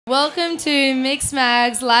Welcome to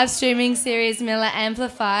Mixmag's live streaming series Miller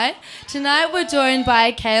Amplified. Tonight we're joined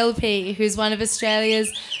by KLP, who's one of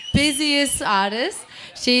Australia's busiest artists.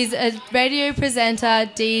 She's a radio presenter,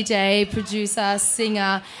 DJ, producer,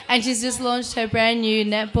 singer, and she's just launched her brand new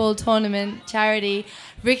netball tournament charity,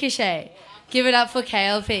 Ricochet. Give it up for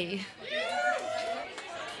KLP.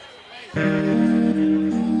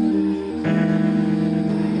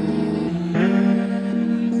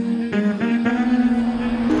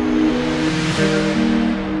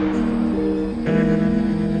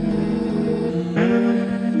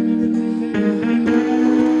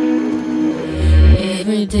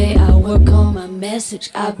 Every day I work on my message.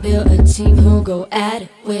 I build a team who go at it,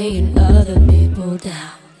 weighing other people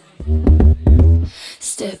down.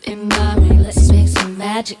 Step in my ring, let's make some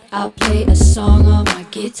magic. I'll play a song on my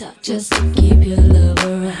guitar just to keep your love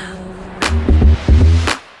around.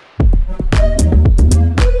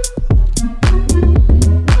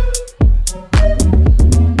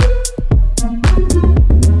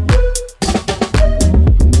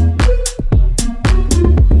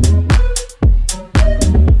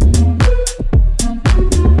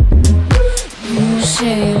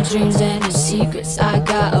 Dreams and your secrets, I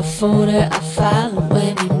got a folder I file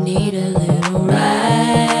when you need a little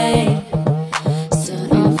ride.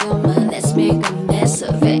 Turn off your mind, let's make a mess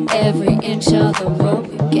of it. Every inch of the road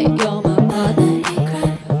we get, you're my partner in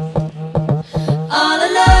crime. All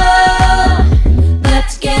alone, but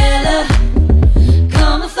together,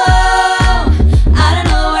 come and fall. I don't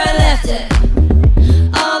know where I left it.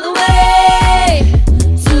 All the way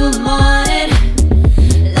to the morning,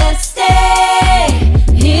 let's stay.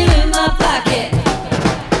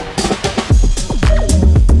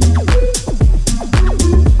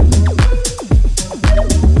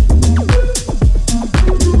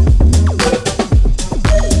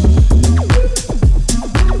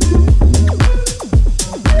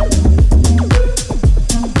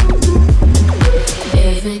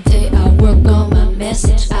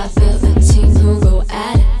 I built a team who go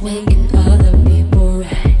at it, making other people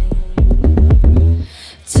right.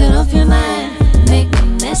 Turn off your mind, make a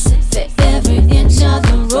mess of it. Every inch of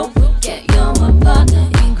the rope we get, you're my partner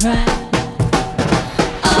in crime.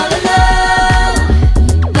 All alone,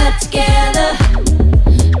 but together,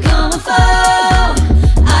 come and fall.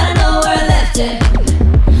 I don't know where I left it.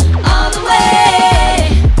 All the way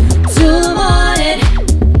to the morning,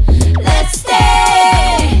 let's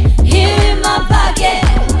stay here in my pocket.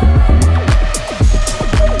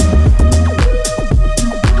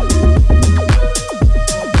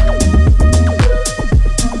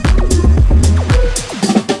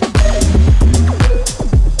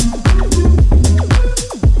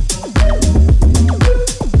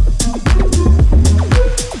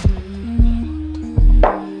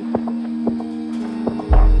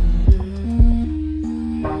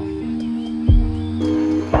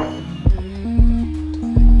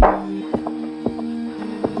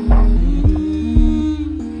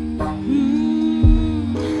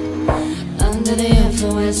 Under the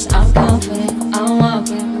influence, I'm confident, I'm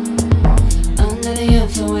walking. Under the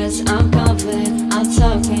influence, I'm confident, I'm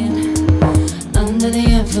talking. Under the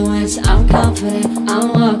influence, I'm confident,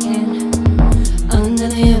 I'm walking. Under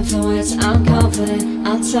the influence, I'm confident,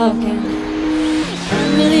 I'm talking.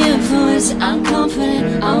 Under the influence, I'm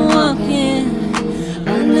confident, I'm walking.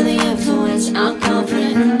 Under the influence, I'm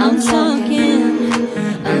confident, I'm talking.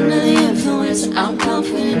 Under the influence, I'm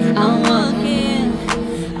confident, I'm walking.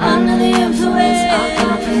 Under the influence, I'm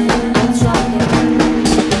confident, I'm talking.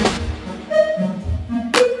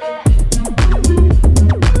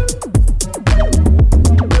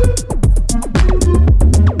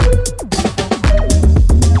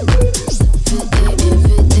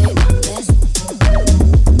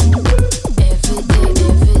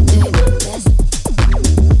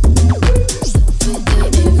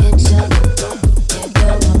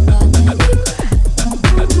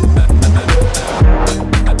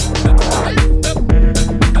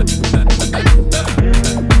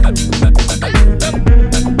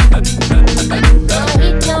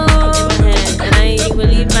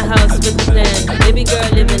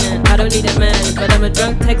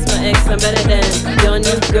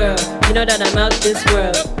 I'm out this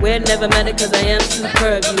world. We're never matter cause I am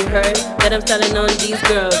superb. You heard that I'm styling on these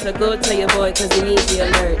girls. So go tell your boy cause he needs the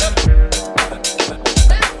alert.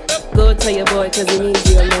 Go tell your boy cause he needs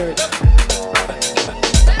the alert.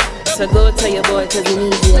 So go tell your boy cause he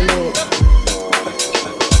needs the alert.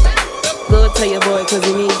 Go tell your boy cause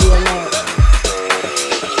he needs the alert.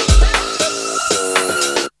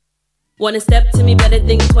 Wanna step to me, better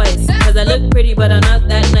think twice. Cause I look pretty but I'm not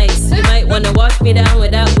that nice. You might wanna wash me down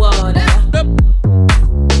with that water.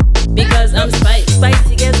 Because Because I'm spicy.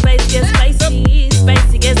 Spicy, get spicy, get spicy.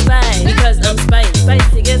 Spicy, get spicy. Because I'm spicy.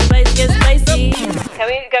 Spicy, get spicy, get spicy. Can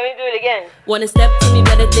we do it again? Wanna step to me,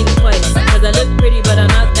 better think twice. Cause I look pretty, but I'm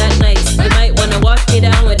not that nice. You might wanna wash me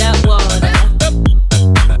down with that water.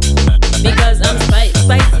 Because I'm spicy.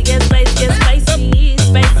 Spicy, get spicy, get spicy.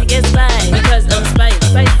 Spicy, get spicy. Because I'm spicy.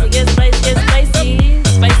 Spicy, get spicy, get spicy.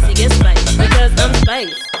 Spicy, get spicy. Because I'm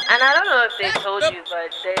spicy. And I don't know if they told you,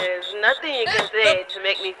 but there's nothing you can say to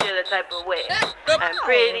make me feel the type of way. I'm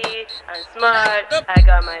pretty, I'm smart, I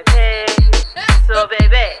got my pay. So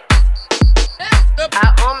baby,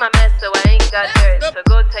 I own my mess, so I ain't got dirt. So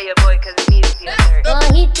go tell your boy, cause he needs to be alert.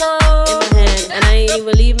 Mojito In my hand, and I ain't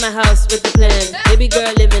even leave my house with the plan. Baby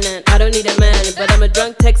girl living it, I don't need a man. But I'm a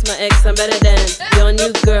drunk, text my ex, I'm better than your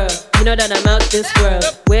new girl. You know that I'm out this world.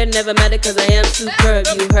 We're never matter cause I am superb.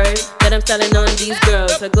 You heard that I'm selling on these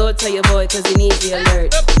girls. So go tell your boy cause he needs the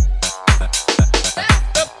alert.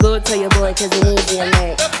 Go tell your boy cause he needs the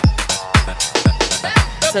alert.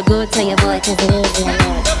 So go tell your boy cause he needs the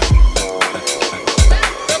alert.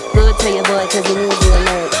 Go tell your boy cause he needs the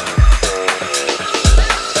alert.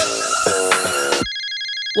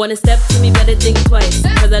 Wanna step to me, better think twice.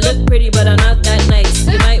 Cause I look pretty but I'm not that nice.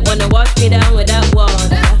 You might wanna wash me down with that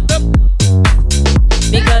water.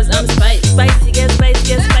 Because I'm spicy. Spicy, get spicy,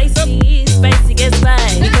 get spicy. Spicy, get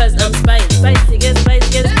spicy. Because I'm spicy. Spicy, get spicy,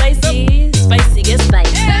 get spicy. Spicy, get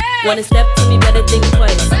spicy. Wanna step to me, better think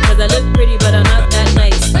twice. Cause I look pretty but I'm not that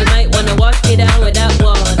nice. You might wanna wash me down with that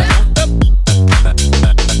water.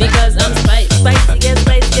 Because I'm spicy. Spicy, get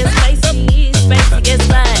spicy, get spicy. Spicy, get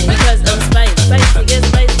spicy. Because I'm spicy. Spicy, get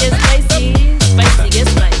spicy, get spicy. Spicy, get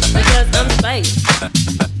spicy. Because I'm spicy.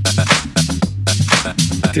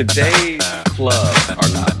 Today's clubs are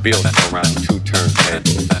not built around two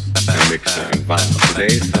turntables, a mixer and vinyl.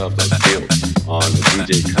 Today's clubs are built on the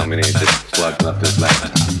DJ coming in just plugging up his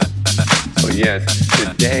laptop. So yes,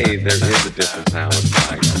 today there is a different sound with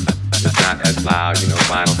vinyl. It's not as loud,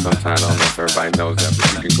 vinyl sometimes, I don't know if everybody knows that, but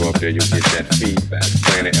you can go up there, you'll get that feedback,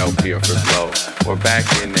 playing an LP or for slow. Or back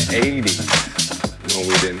in the 80s, when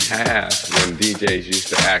we didn't have, when DJs used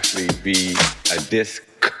to actually be a disc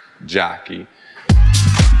jockey.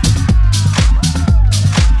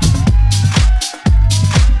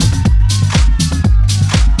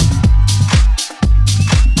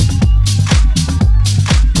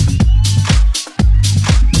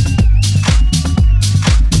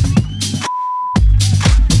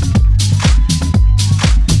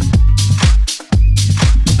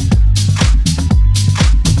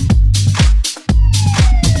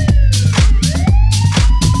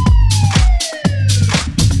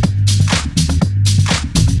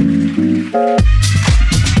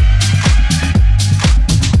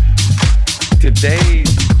 Today's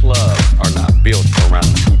clubs are not built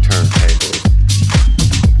around two turntables.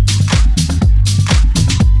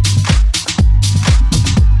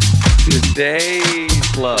 Today's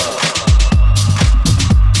clubs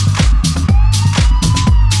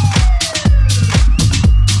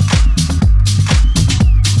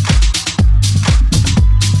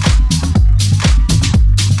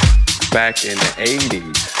back in the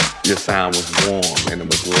 80s, your sound was warm and it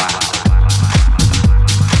was loud.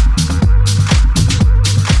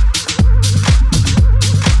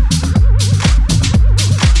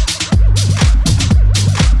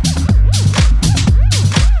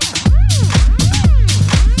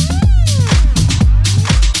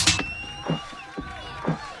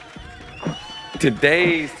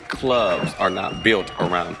 Today's clubs are not built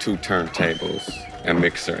around two turntables, a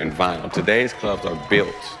mixer and vinyl. Today's clubs are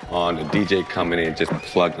built on the DJ coming in just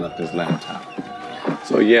plugging up his laptop.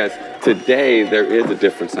 So yes, today there is a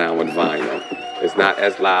different sound with vinyl. It's not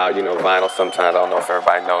as loud, vinyl sometimes, I don't know if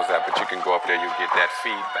everybody knows that, but you can go up there, you'll get that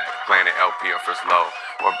feedback, playing an LP or for slow.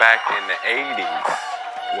 Or back in the 80s,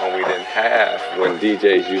 when we didn't have, when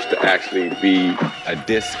DJs used to actually be a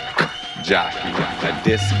disc jockey, a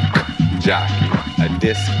disc jockey, a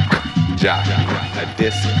disc jockey, a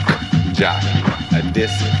disc jockey, a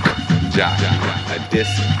disc jockey, a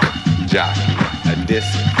disc jockey, a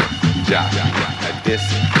disc jockey, a disc jockey, a disc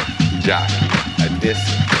jockey, a disc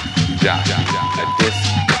jockey, a disc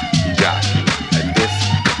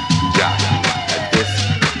jockey, a disc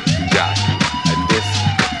jockey, a disc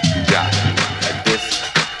jockey, a disc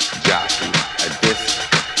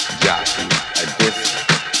jockey, a disc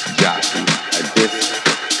jockey, a disc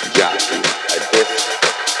jockey, a disc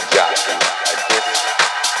jockey, a disc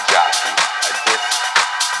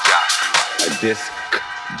jockey, a disc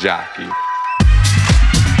jockey.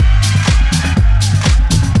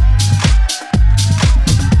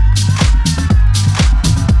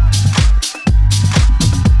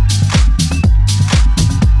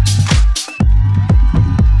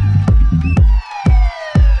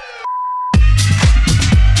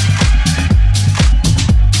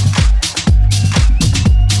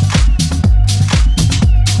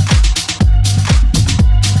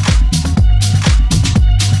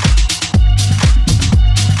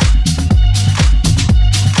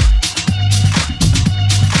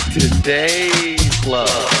 today's club.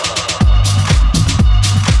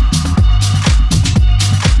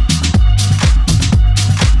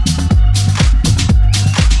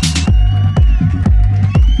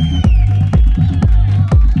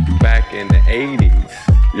 Back in the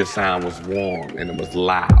 80s, your sound was warm and it was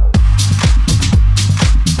loud.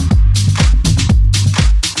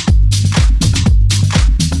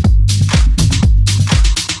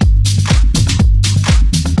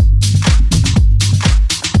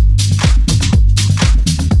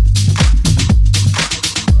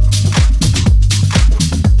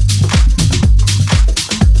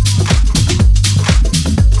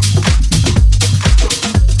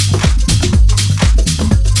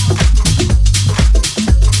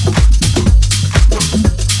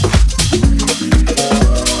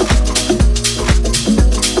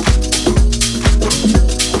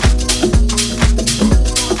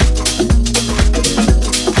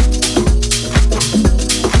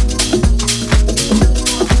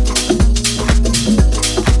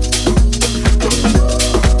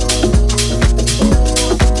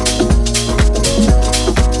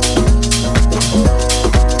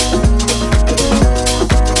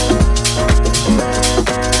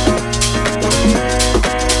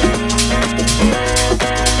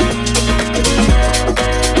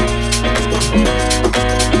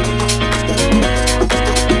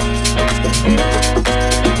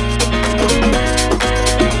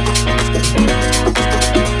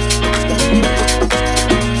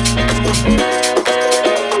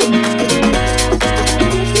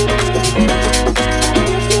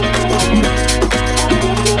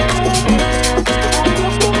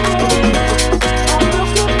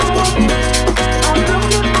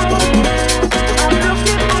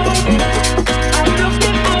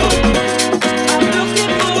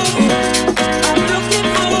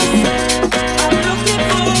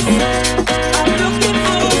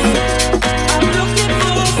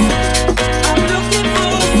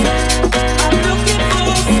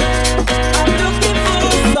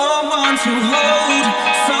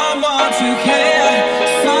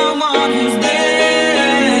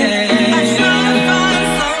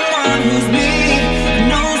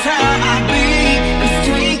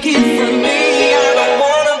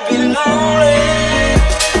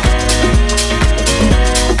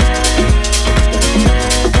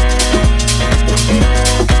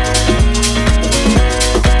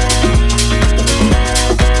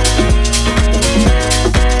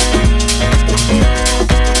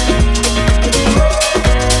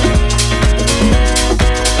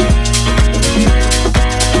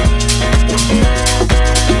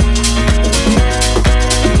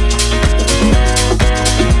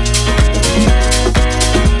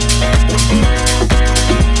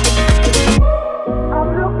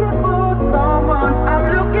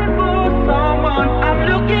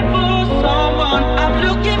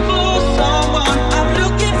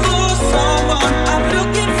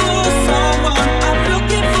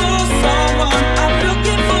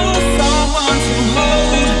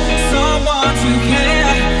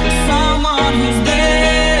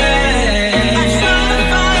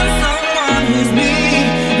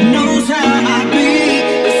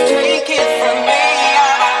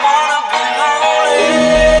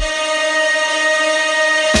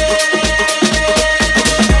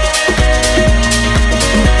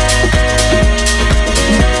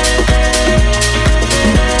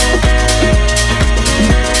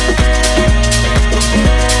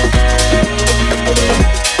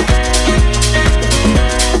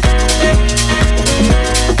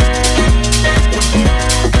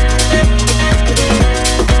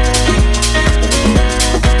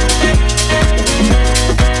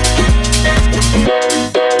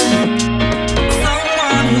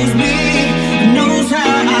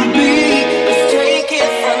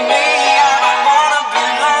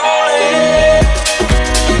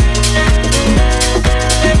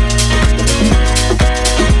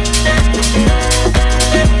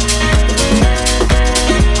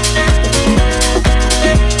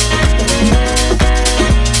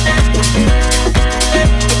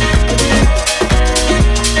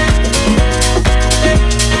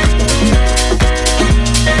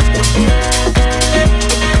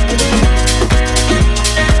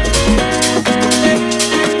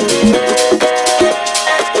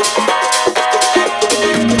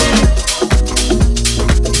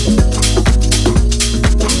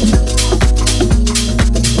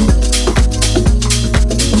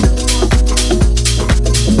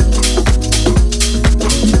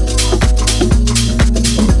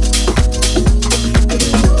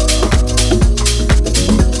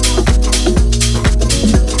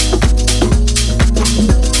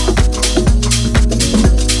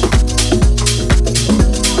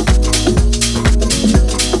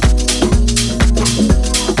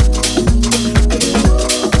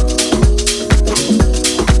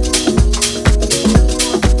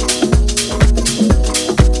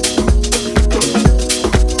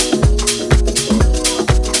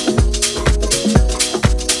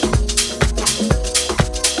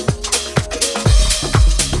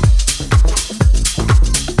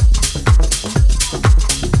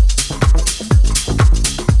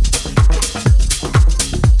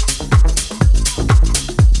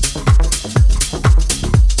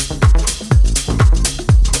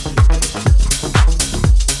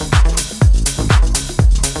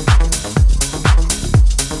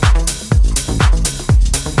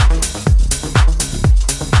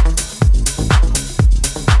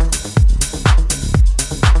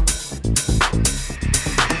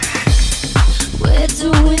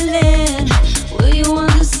 do we land? Will you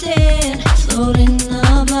understand? Floating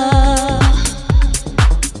above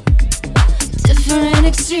different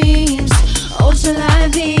extremes,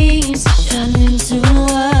 ultralight beams shining to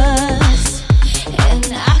us. And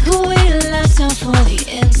I could wait a lifetime for the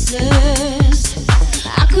answers.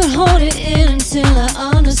 I could hold it in until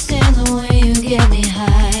I understand the way you get me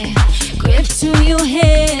high. Grip to your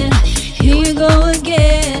hand, here we go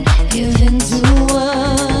again, giving to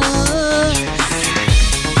us.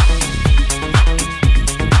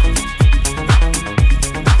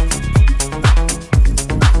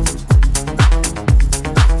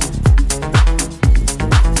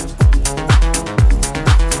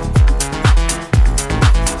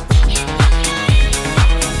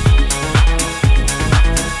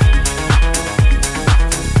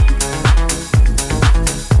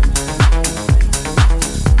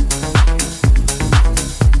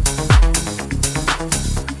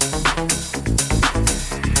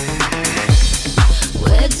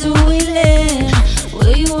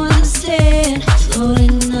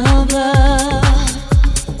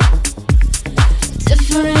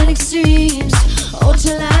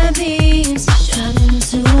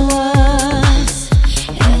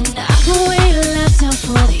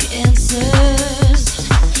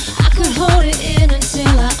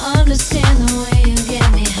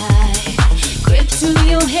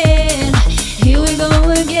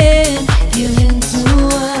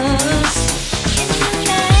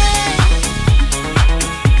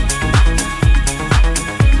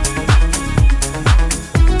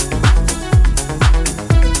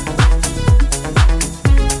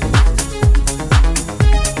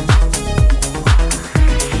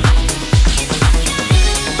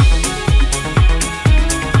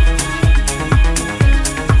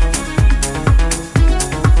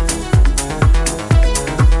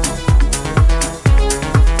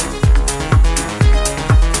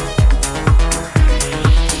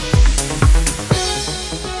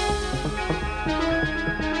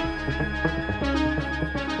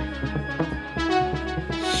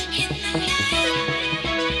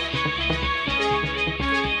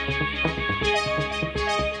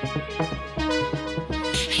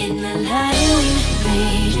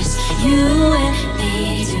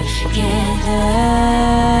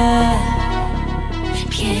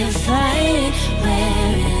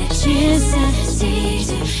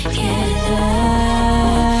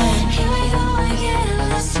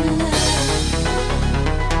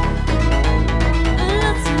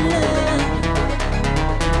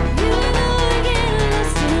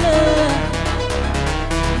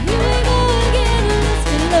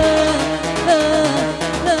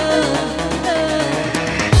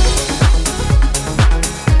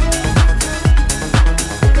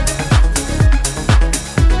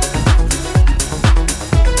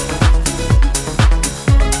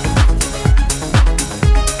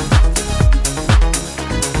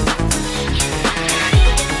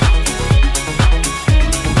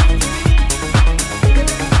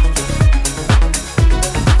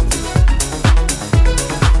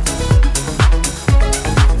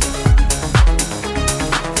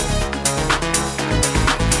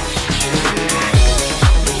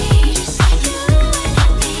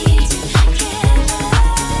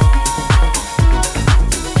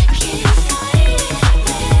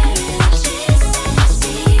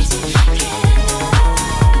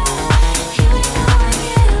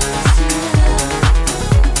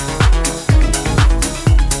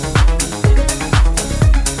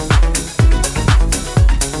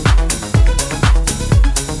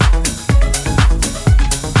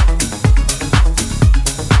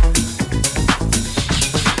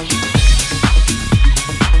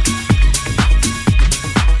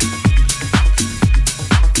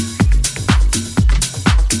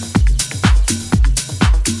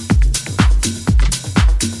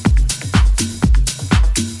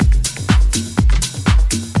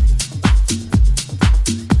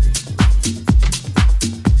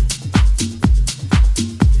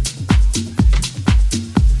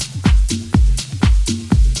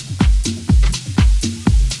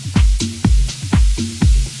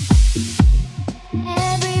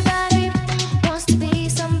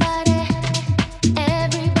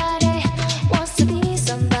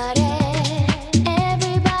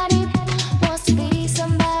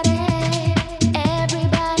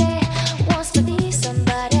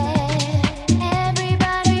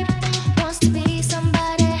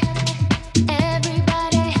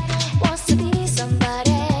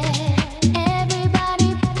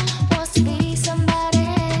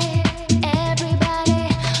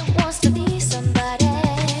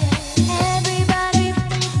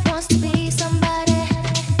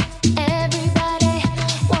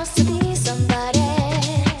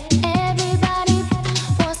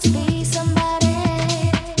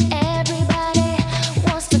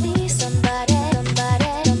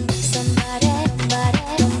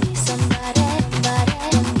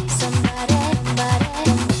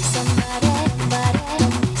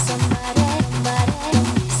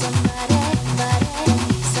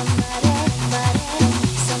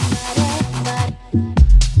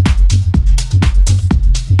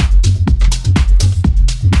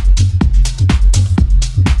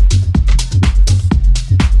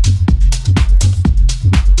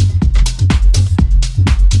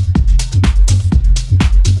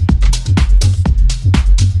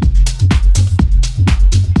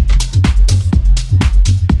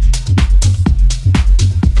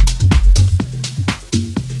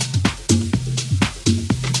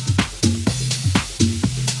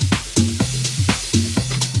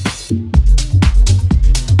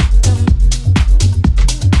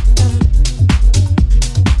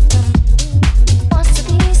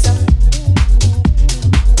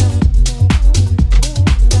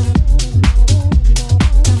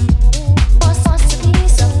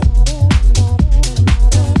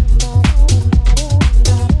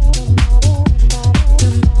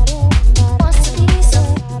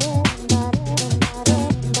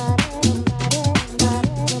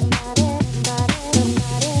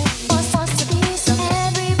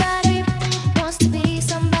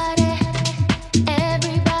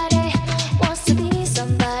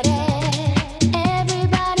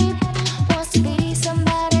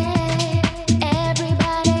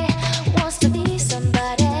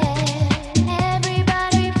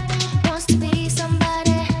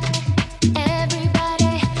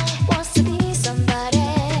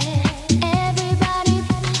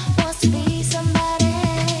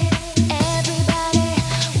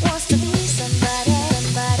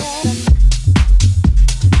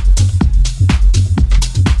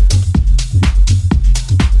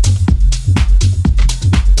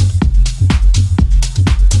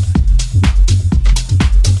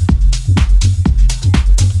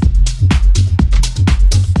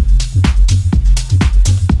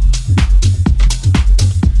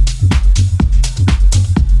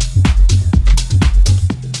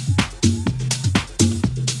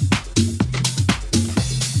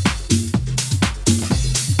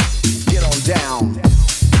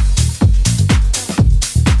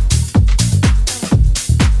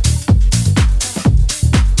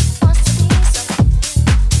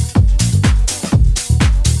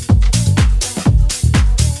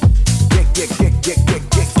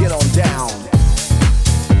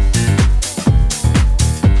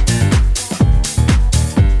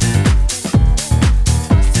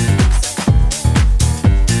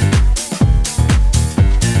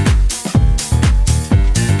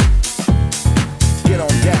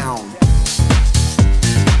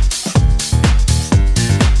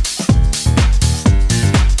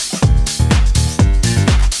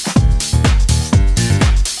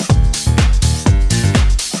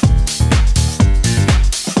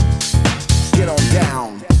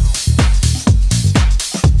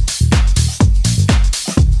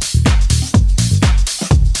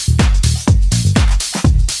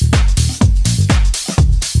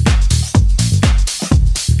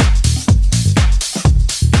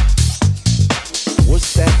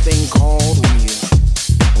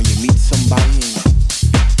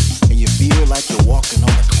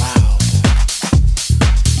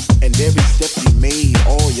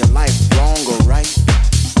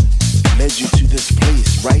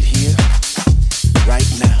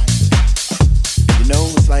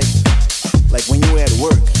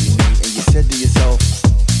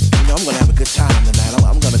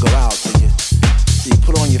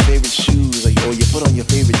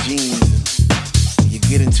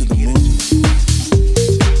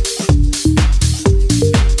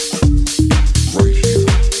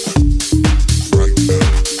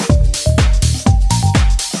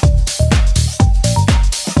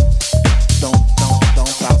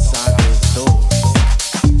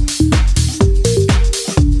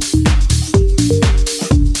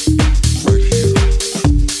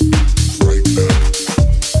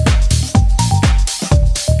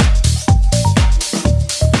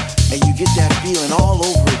 feeling all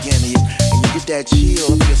over again, and you get that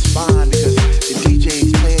chill up your spine because the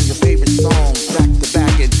DJ's playing your favorite songs back to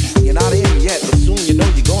back, and you're not in yet, but soon you know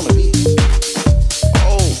you're gonna be.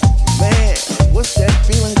 Oh man, what's that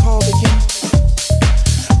feeling called again?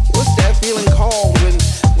 What's that feeling called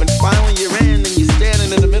when finally you're in and you're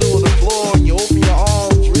standing in the middle of the floor and you open your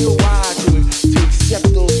arms real wide to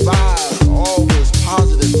accept those vibes, all those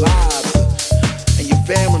positive vibes, and your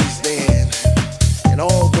family's there, and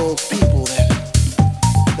all those people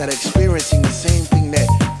that are experiencing the same thing that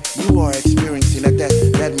you are experiencing at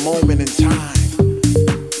that moment in time.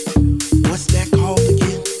 What's that called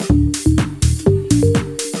again?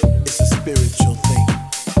 It's a spiritual thing.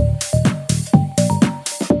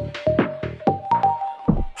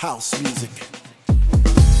 House music.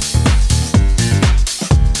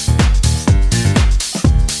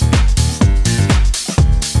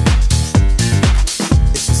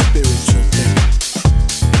 It's a spiritual thing.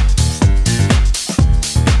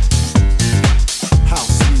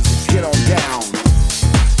 House music. Get on down.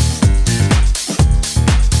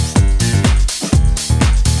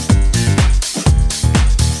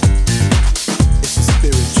 It's a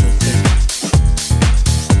spiritual thing.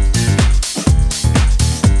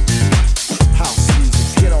 House music.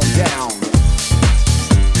 Get on down. Get on down.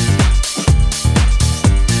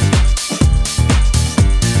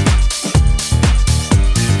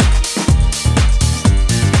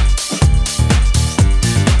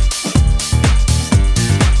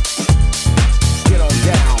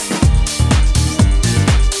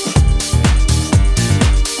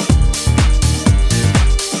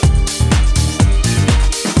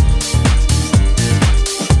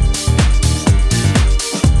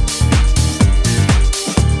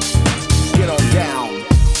 Get on down.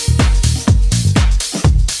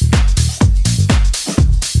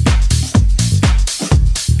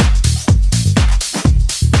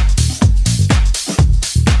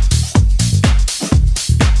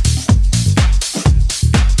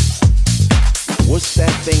 What's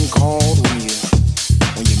that thing called when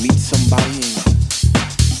you meet somebody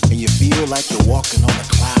and you feel like you're walking on a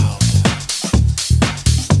cloud?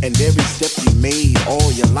 And every step you made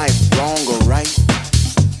all your life, wrong or right,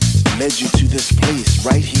 led you to this place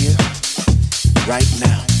right here, right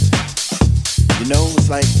now. You know, it's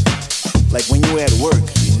like when you were at work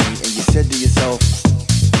and you said to yourself,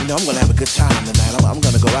 you know, I'm gonna have a good time tonight. I'm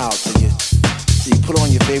gonna go out. So you put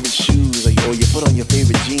on your favorite shoes or you put on your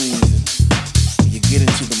favorite jeans and you get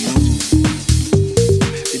into the mood.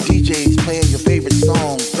 The DJ's playing your favorite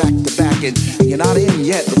songs back to back, and you're not in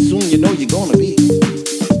yet, but soon you know you're gonna be.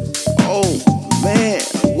 Oh man,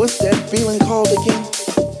 what's that feeling called again?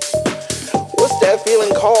 What's that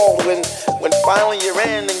feeling called when finally you're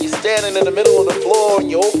in and you're standing in the middle of the floor and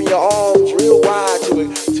you open your arms real wide to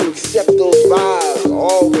accept those vibes,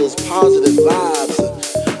 all those positive vibes,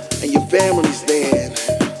 and your family's there,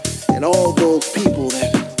 and all those people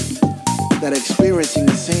that are experiencing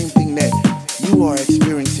the same thing that you are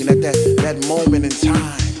experiencing at that moment in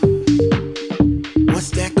time. What's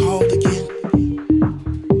that called again?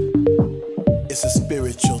 It's a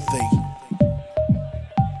spiritual thing.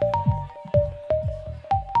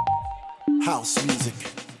 House music.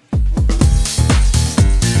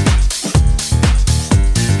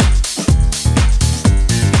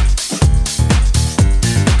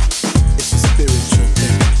 It's a spiritual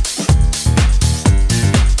thing.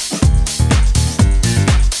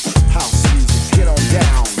 House music. Get on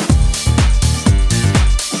down.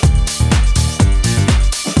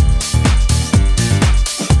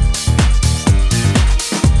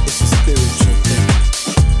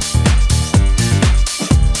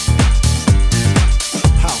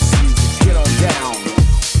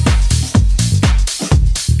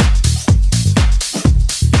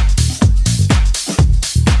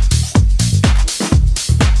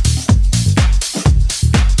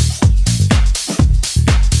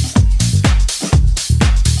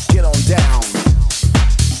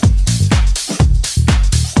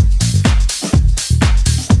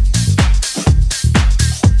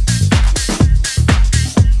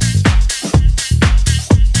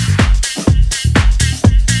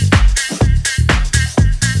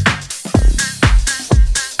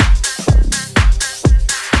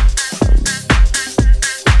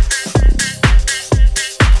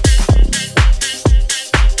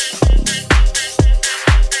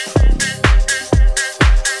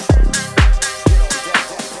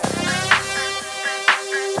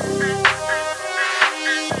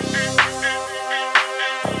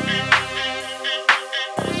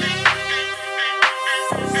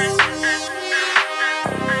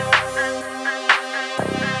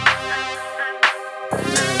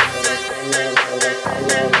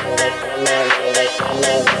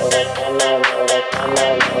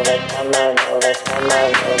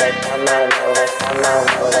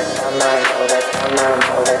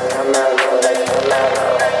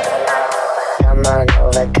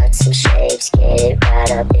 cut some shapes, get it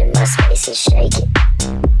right up in my space and shake it.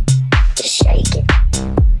 Just shake it.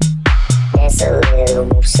 Dance a little,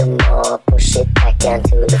 move some more, push it back down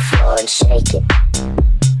to the floor and shake it.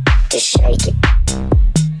 Just shake it.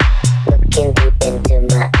 Looking deep into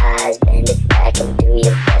my eyes, bend it back and do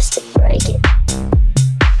your best to break it.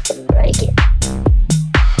 To break it.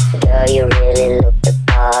 Girl, you really look the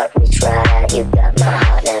part, reach right out, you got my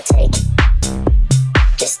heart, now take it.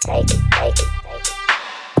 Just take it, take it, take it.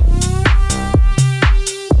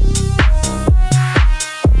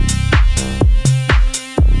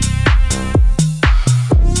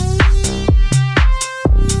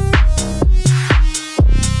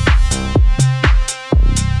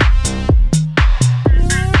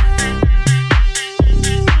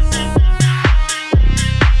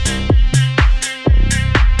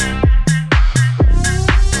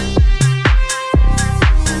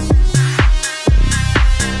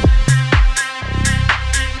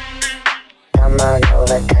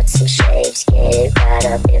 Cut some shapes, get it right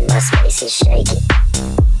up in my space and shake it.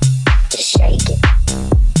 Just shake it.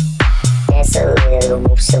 Dance a little,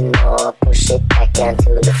 move some more, push it back down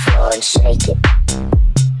to the floor and shake it.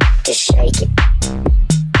 Just shake it.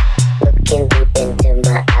 Looking deep into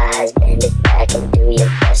my eyes, bend it back and do your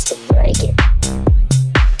best to break it.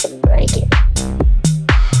 To break it.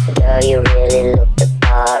 Girl, you really look the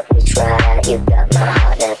part, reach right out, you got my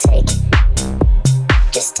heart, now take it.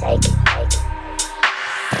 Just take it, take it.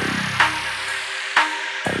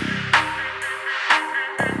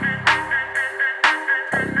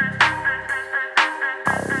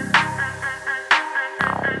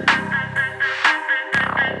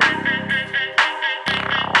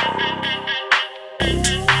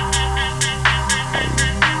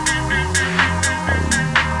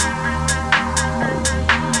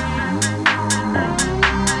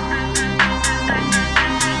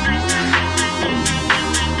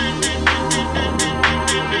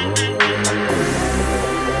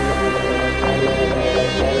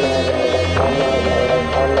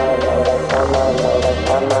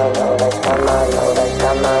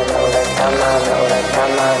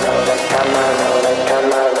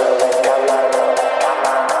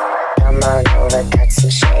 Cut some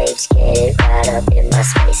shapes, get it right up in my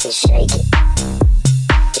space and shake it.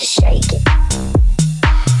 Just shake it.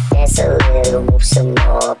 Dance a little, move some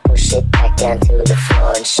more, push it back down to the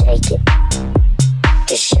floor and shake it.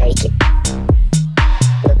 Just shake it.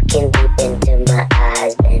 Looking deep into my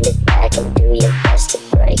eyes, bend it back and do your best to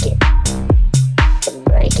break it. To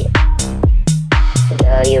break it.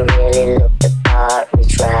 Girl, you really look the part,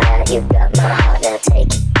 reach right out, you got my heart, now take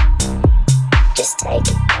it. Just take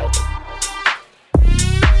it, take it.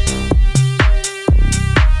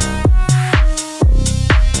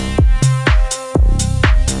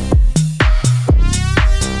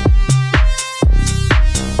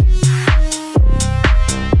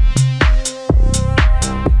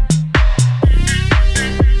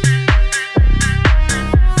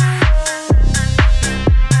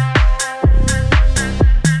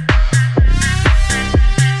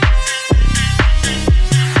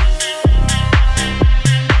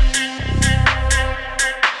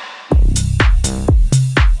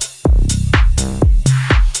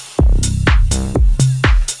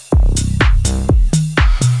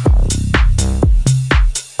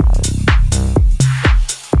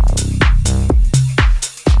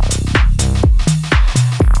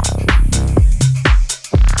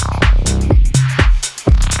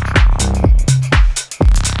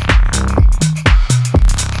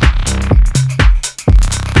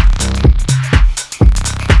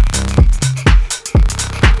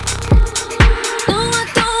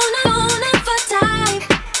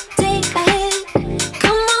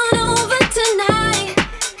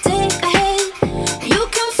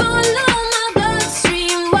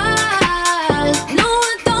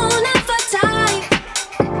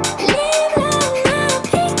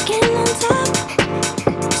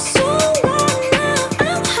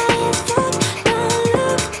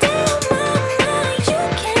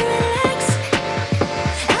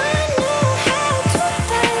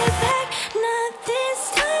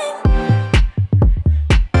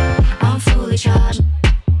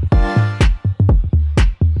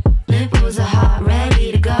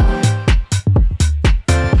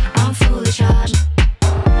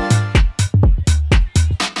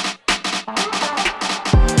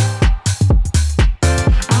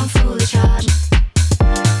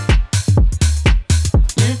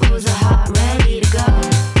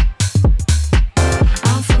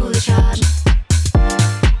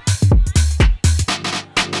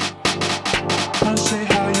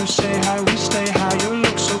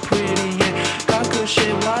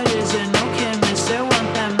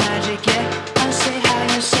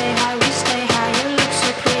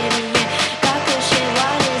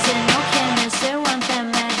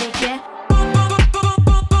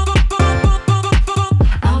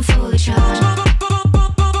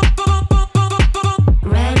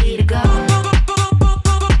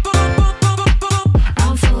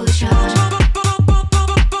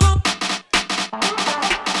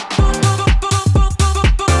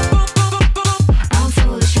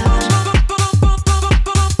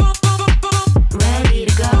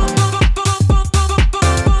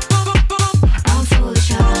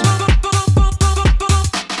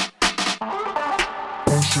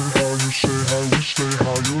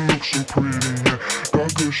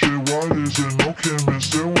 it no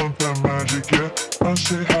chemist, they want that magic, yeah. I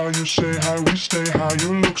say how, you say hi, we stay high,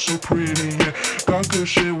 you look so pretty, yeah. Got good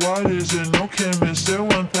shit, what is it, no chemist, they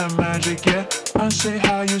want that magic, yeah. I say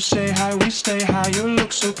how, you say hi, we stay high, you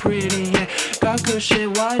look so pretty, yeah. Got good shit,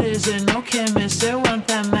 what is it, no chemist, they want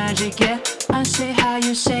that magic, yeah. I say how,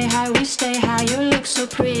 you say hi, we stay high, you look so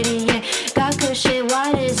pretty, yeah. Got good shit,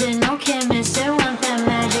 what is it, no chemist, they want that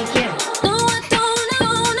magic, yeah. No, I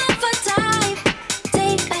don't ever die.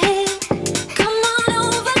 Take a hit, come on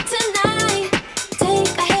over tonight.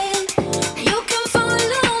 Take a hit, you can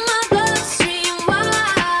follow my bloodstream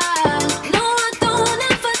wild. No, I don't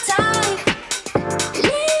ever die.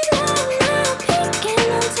 Leave out now, peeking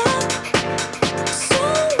on top. So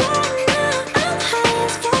what now? I'm high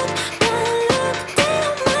as fuck. Don't look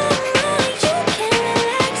down my mind, you can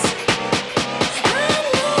relax. I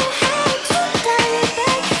know how to dial it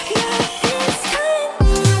back, not this time.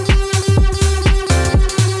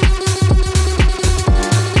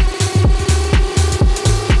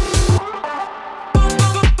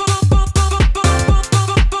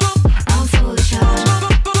 I'm fully charged, ready to go. I'm fully charged. I'm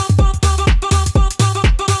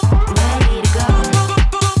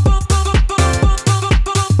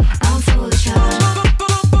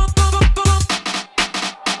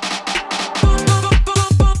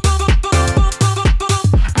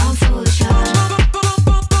fully charged,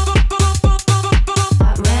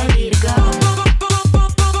 ready to go.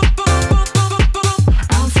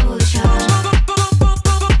 I'm fully charged.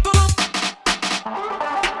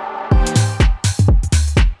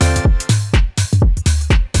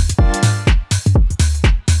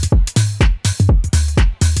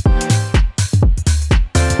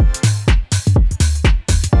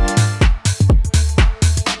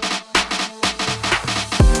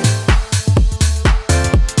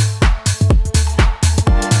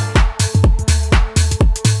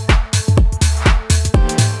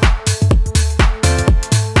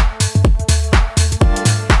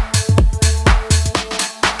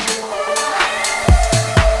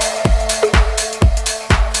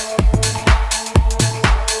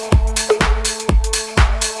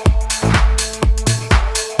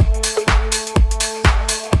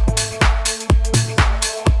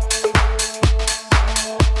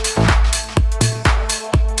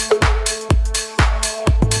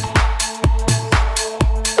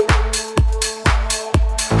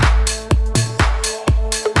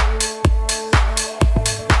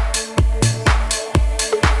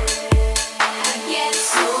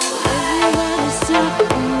 Everybody's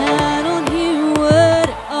talking, I don't hear a word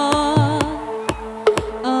at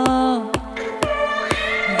all.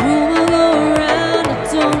 Rumor go around, I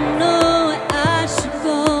don't know where I should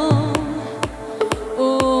go.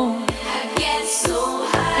 Oh, I get so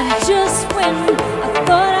high. And just when I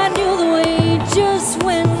thought I knew the way, just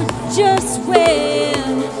when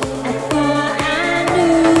I thought I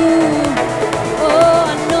knew, oh,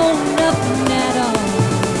 I know nothing at all.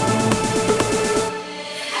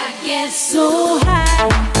 I get so high.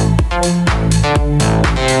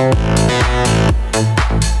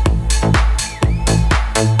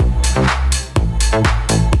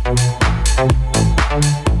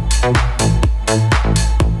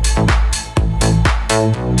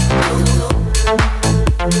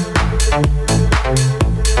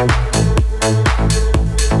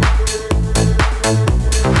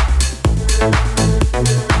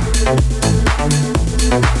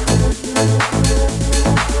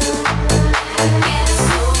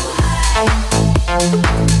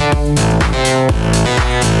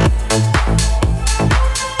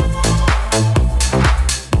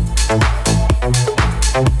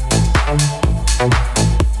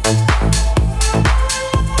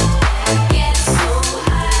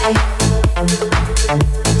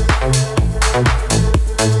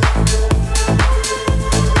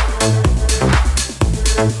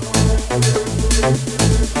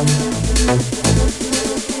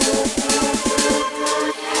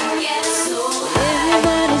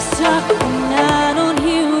 Everybody's talking, I don't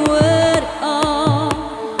hear a word at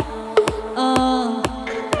all.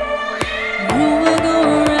 Rumor go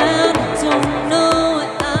around, I don't know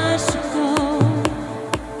where I should go.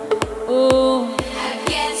 Oh, I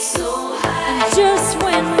get so high. And just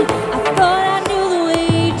when I thought I knew the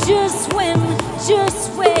way, just when I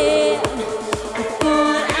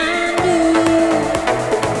thought I knew,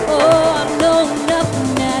 oh, I know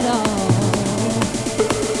nothing at all.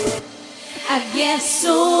 I get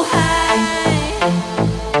so high.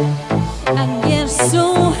 I get so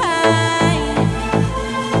high.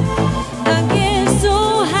 I get so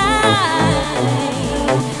high.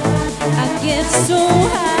 I get so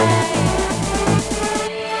high.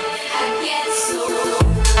 I get so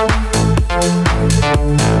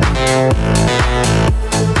high.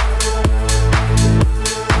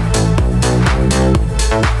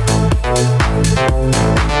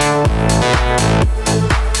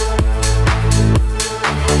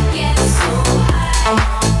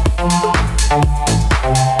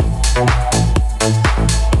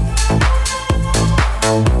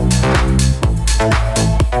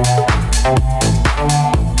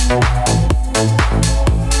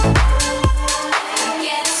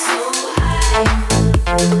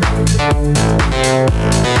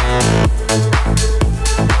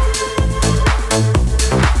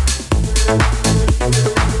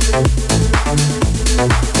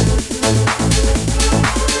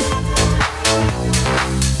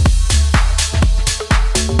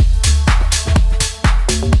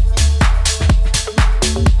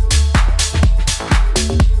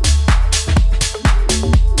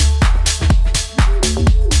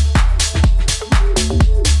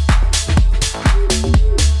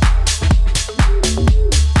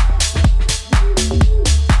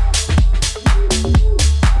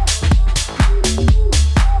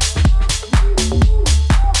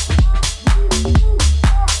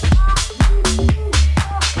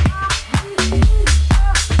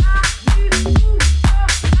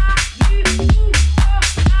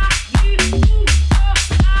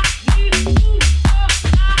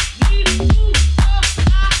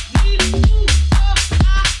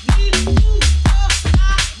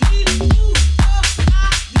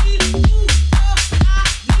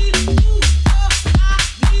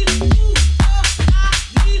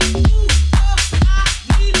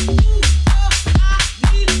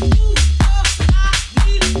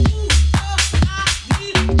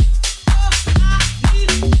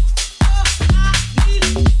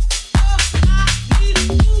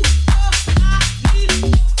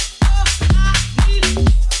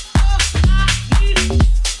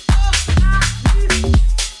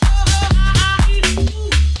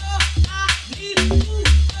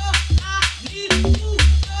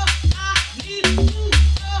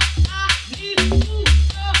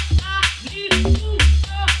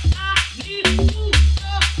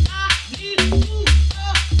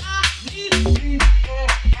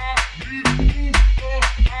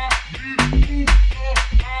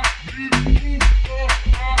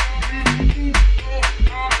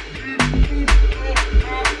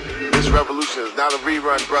 not a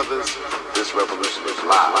rerun, brothers. This revolution is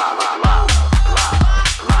live.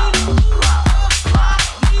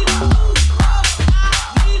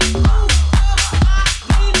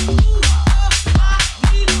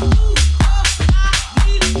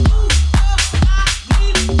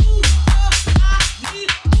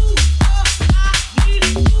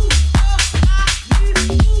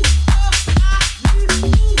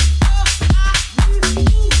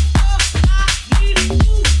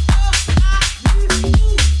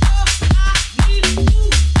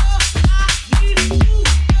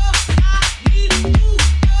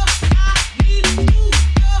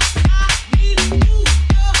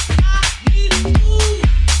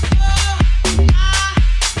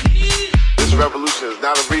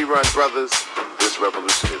 Brothers, this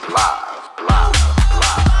revolution is live, live,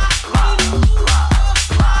 live, live, live.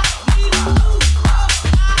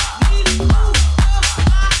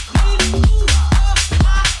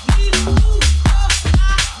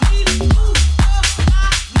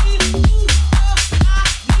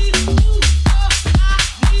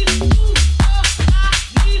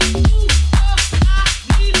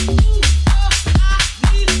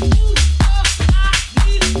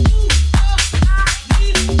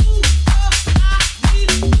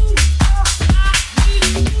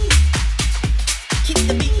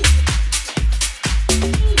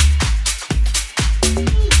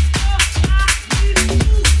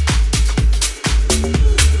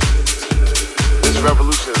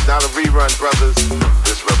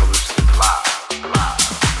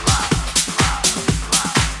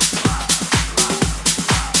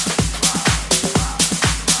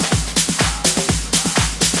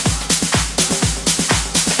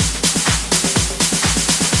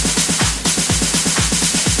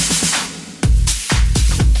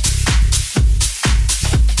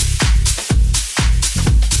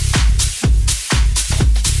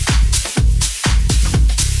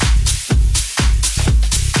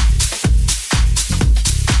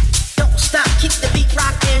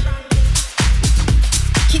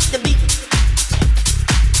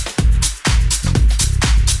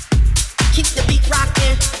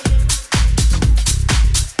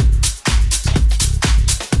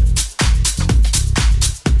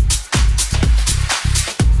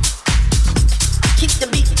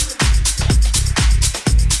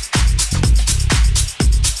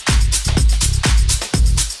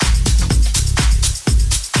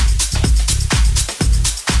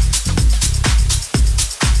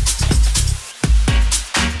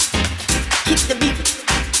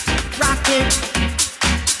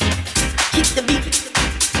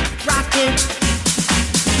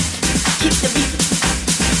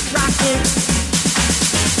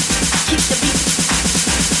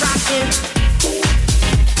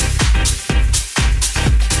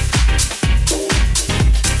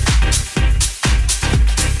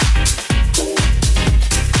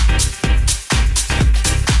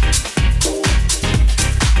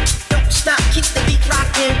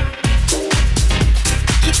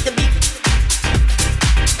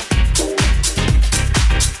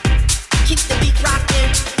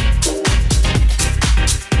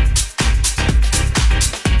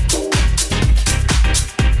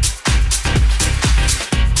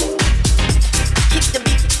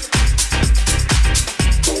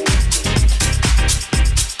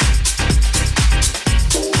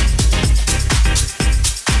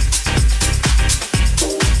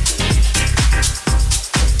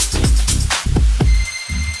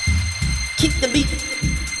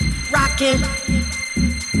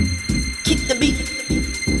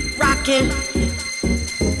 rocking.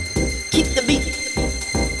 Keep the beat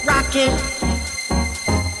rocking.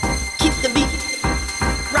 Keep the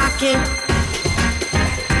beat rocking.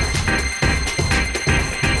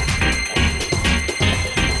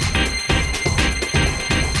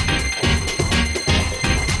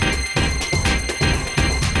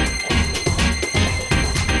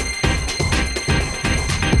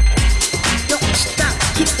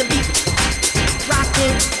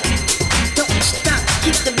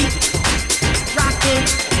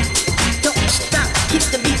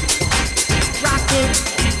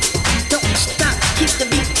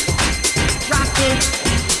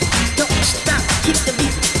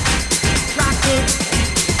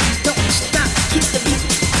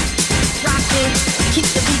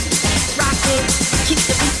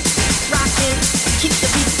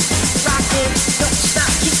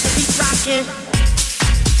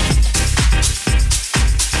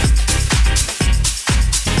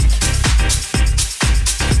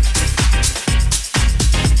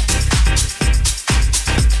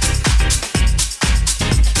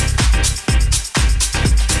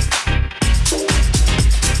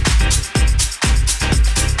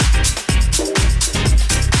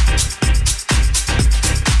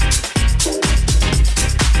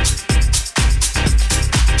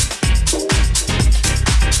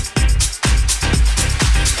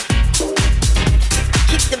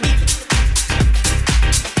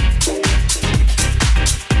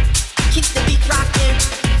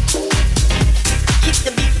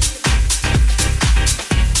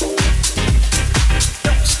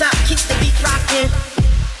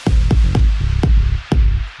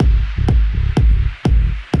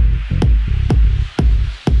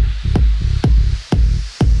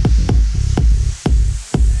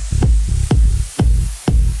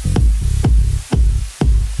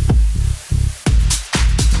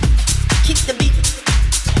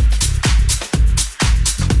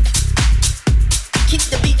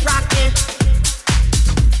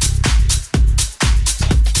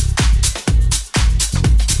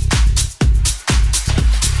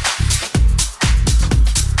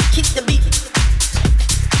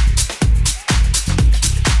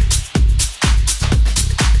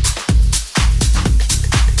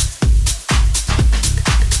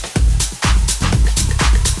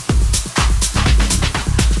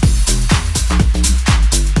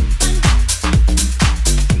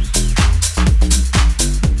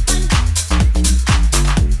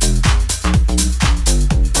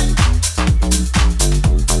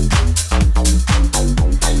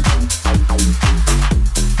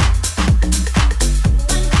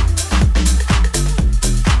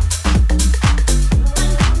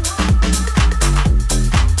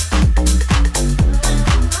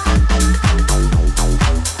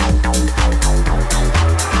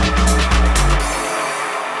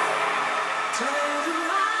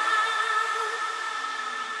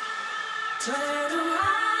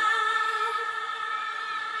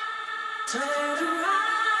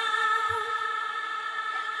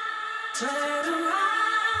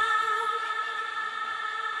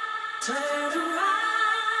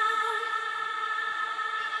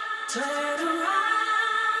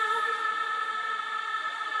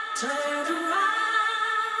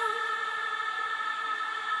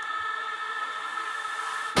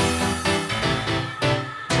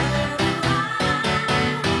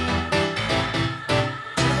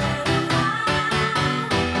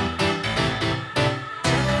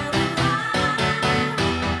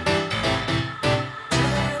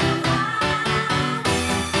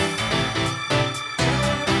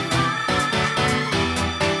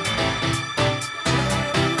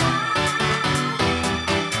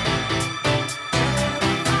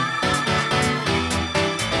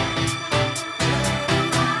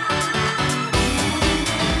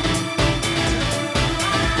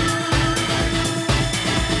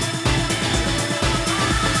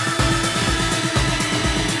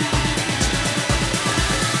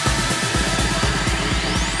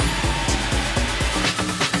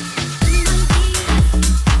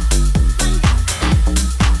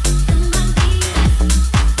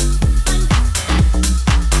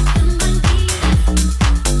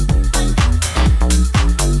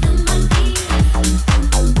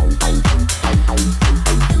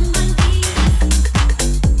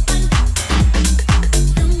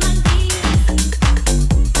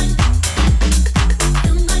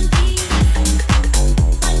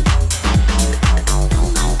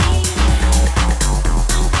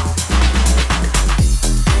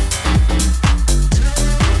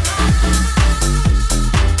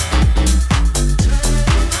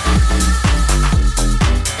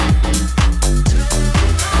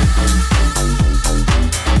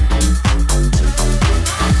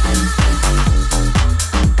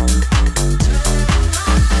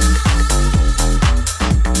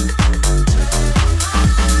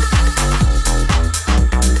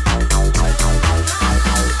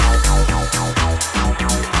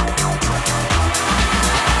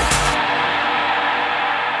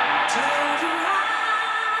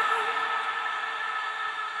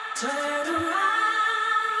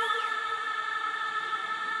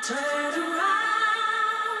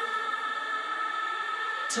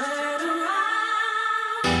 You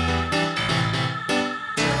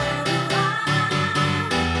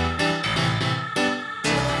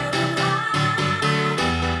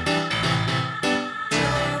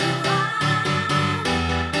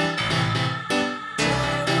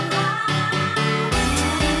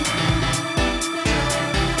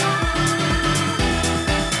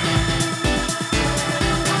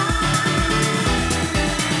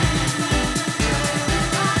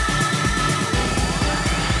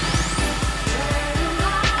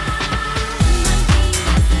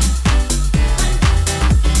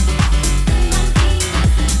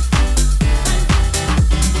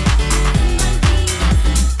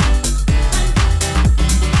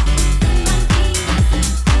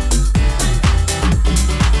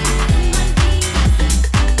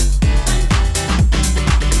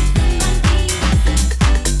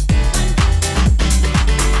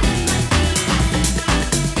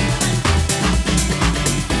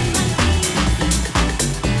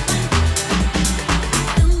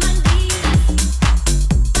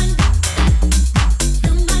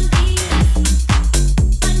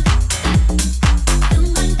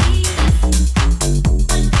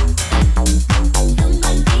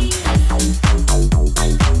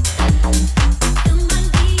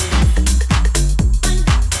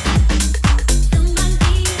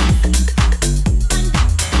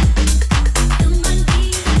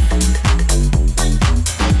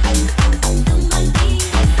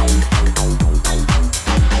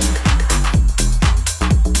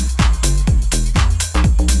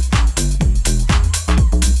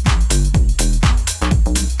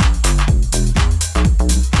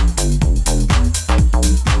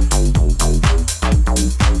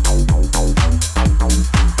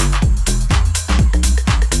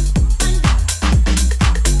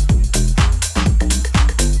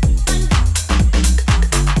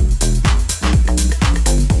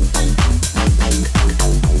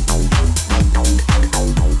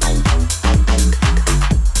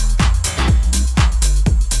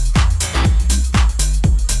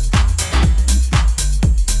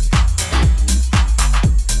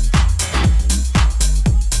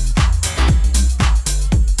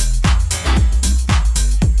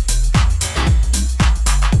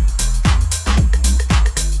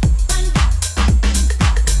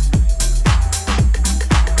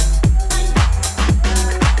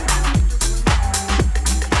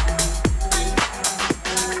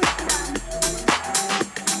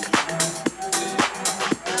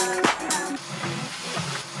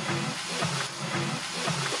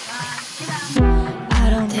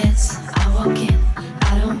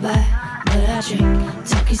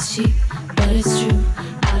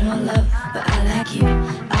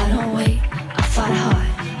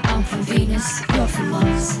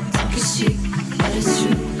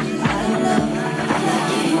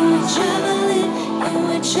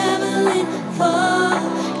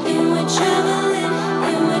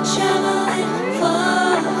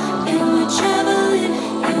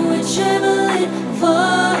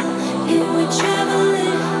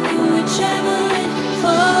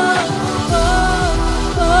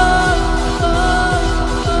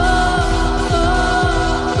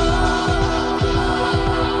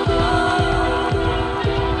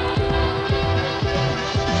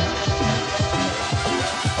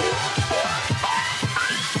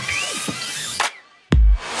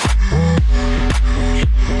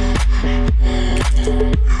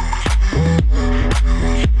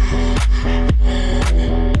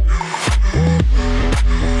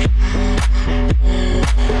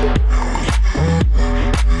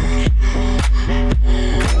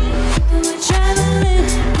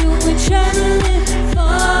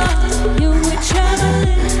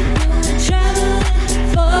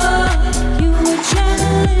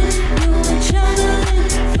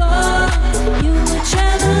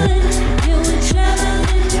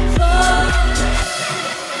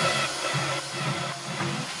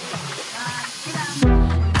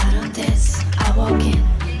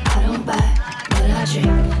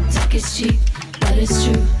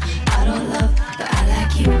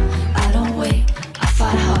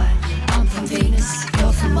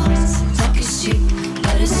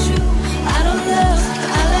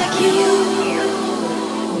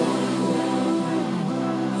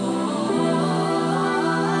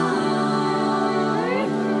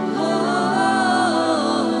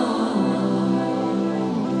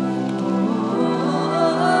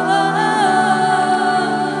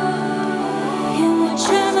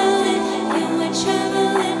were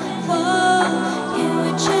traveling for.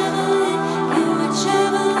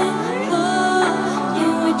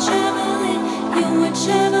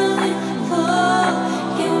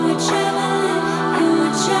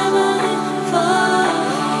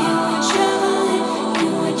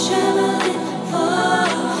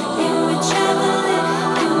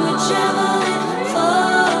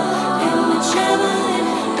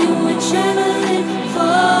 traveling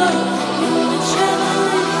for. You were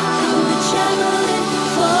traveling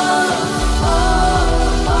for.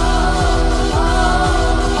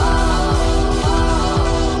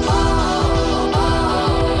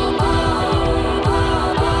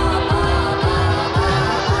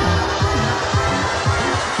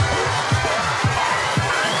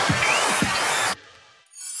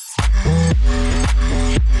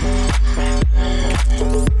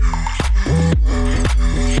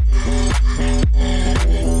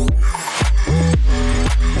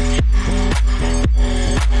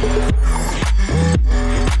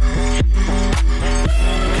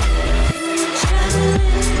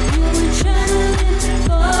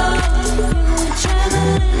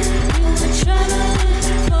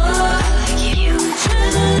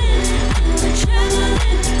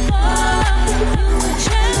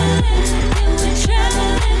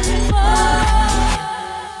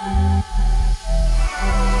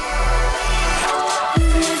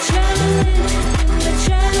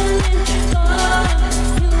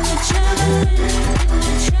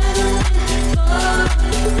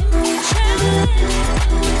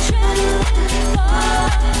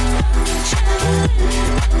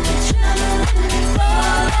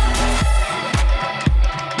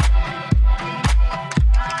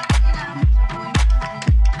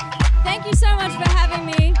 Thank you so much for having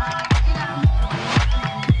me.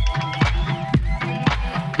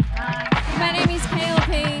 My name is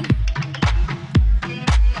KLP.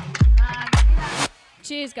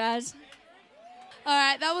 Cheers, guys. All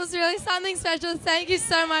right, that was really something special. Thank you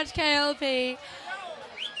so much, KLP.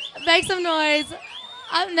 Make some noise.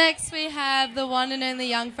 Up next, we have the one and only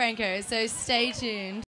Young Franco, so stay tuned.